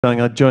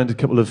I joined a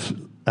couple of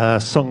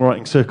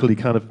songwriting circle-y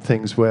kind of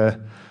things where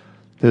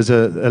there's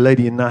a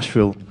lady in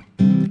Nashville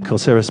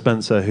called Sarah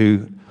Spencer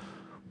who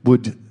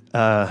would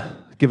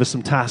give us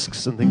some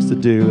tasks and things to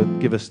do and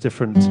give us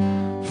different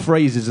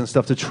phrases and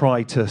stuff to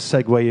try to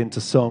segue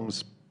into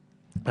songs.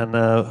 And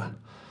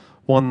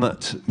one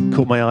that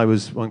caught my eye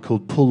was one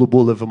called Pull the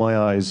Wool Over My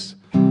Eyes.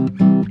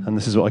 And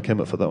this is what I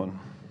came up for that one.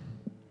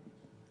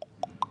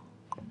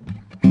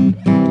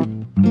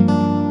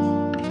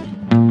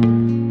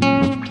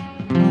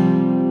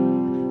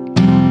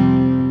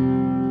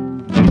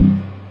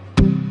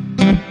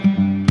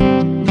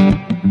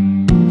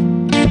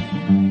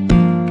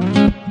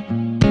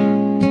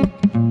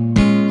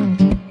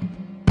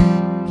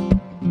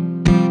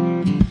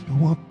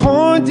 What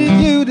point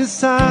did you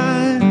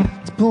decide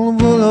to pull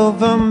the wool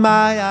over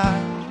my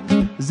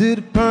eyes? Is it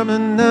a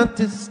permanent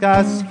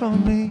disguise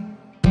from me?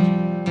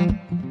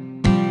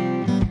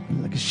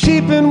 Like a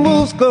sheep in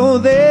wolf's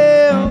clothing,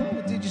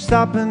 or did you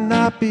stop and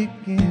not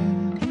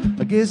begin?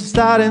 I guess it's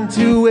starting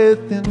to wear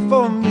thin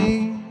for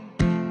me.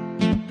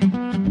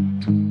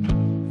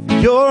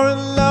 If you're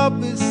in love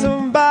with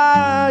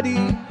somebody,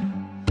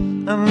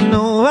 I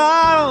know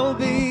I'll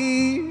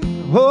be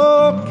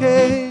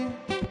okay.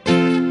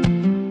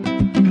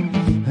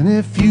 And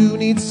if you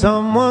need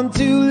someone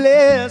to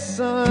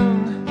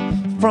listen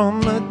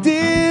from a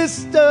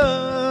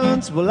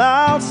distance, well,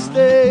 I'll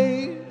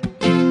stay.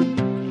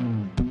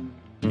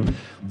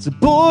 What's a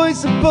boy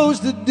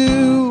supposed to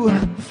do?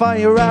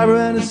 Fire arrow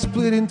and a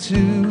split in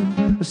two.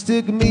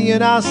 Stick with me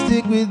and I'll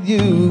stick with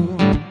you.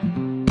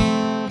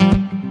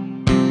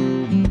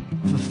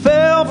 If I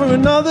fell for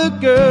another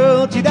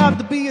girl, she'd have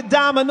to be a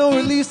diamond or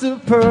at least a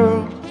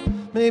pearl.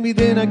 Maybe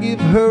then I'd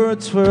give her a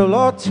twirl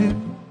or two.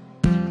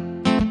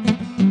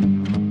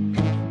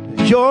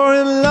 You're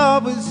in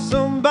love with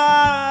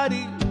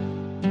somebody,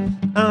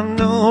 I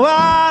know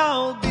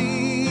I'll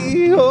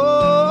be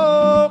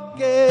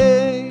okay.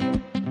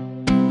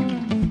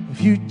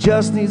 If you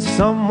just need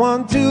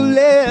someone to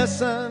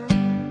listen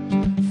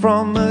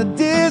from a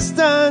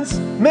distance,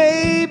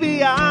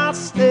 maybe I'll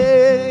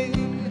stay.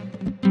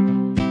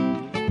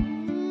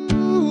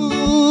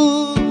 Ooh,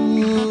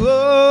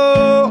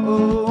 oh,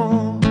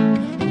 oh,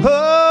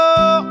 oh.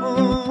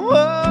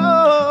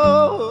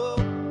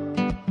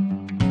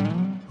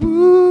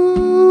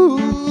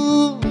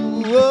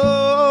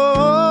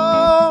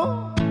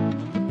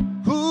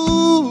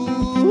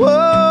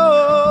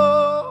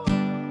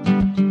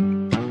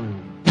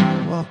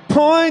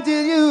 Point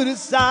did you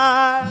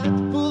decide to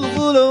pull the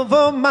wool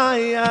over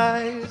my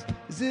eyes?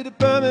 Is it a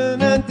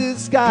permanent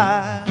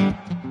disguise?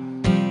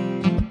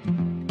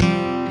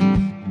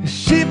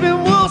 Sheep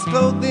in wolf's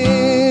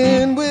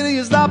clothing, will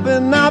you stop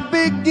and not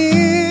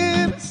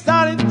begin? It's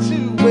starting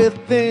to wear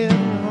thin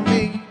for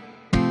me.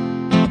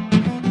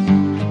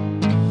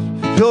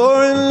 If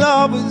you're in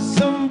love with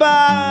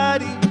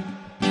somebody,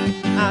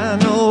 I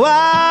know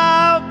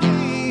I'll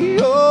be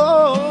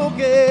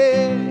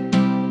okay.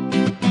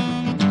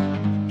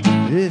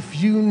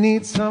 If you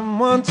need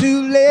someone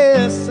to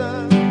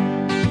listen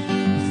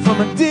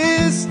from a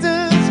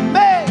distance,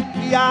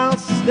 maybe I'll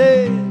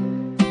stay.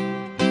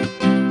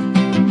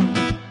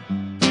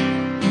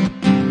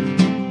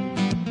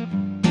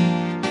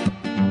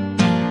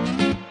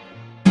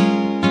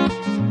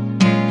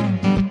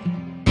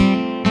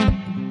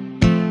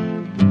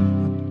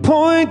 What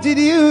point did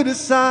you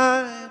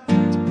decide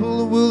to pull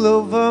the wool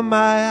over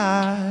my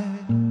eyes?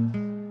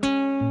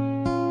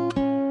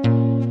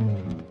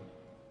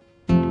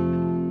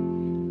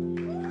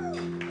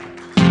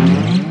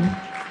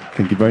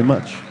 Thank you very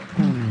much.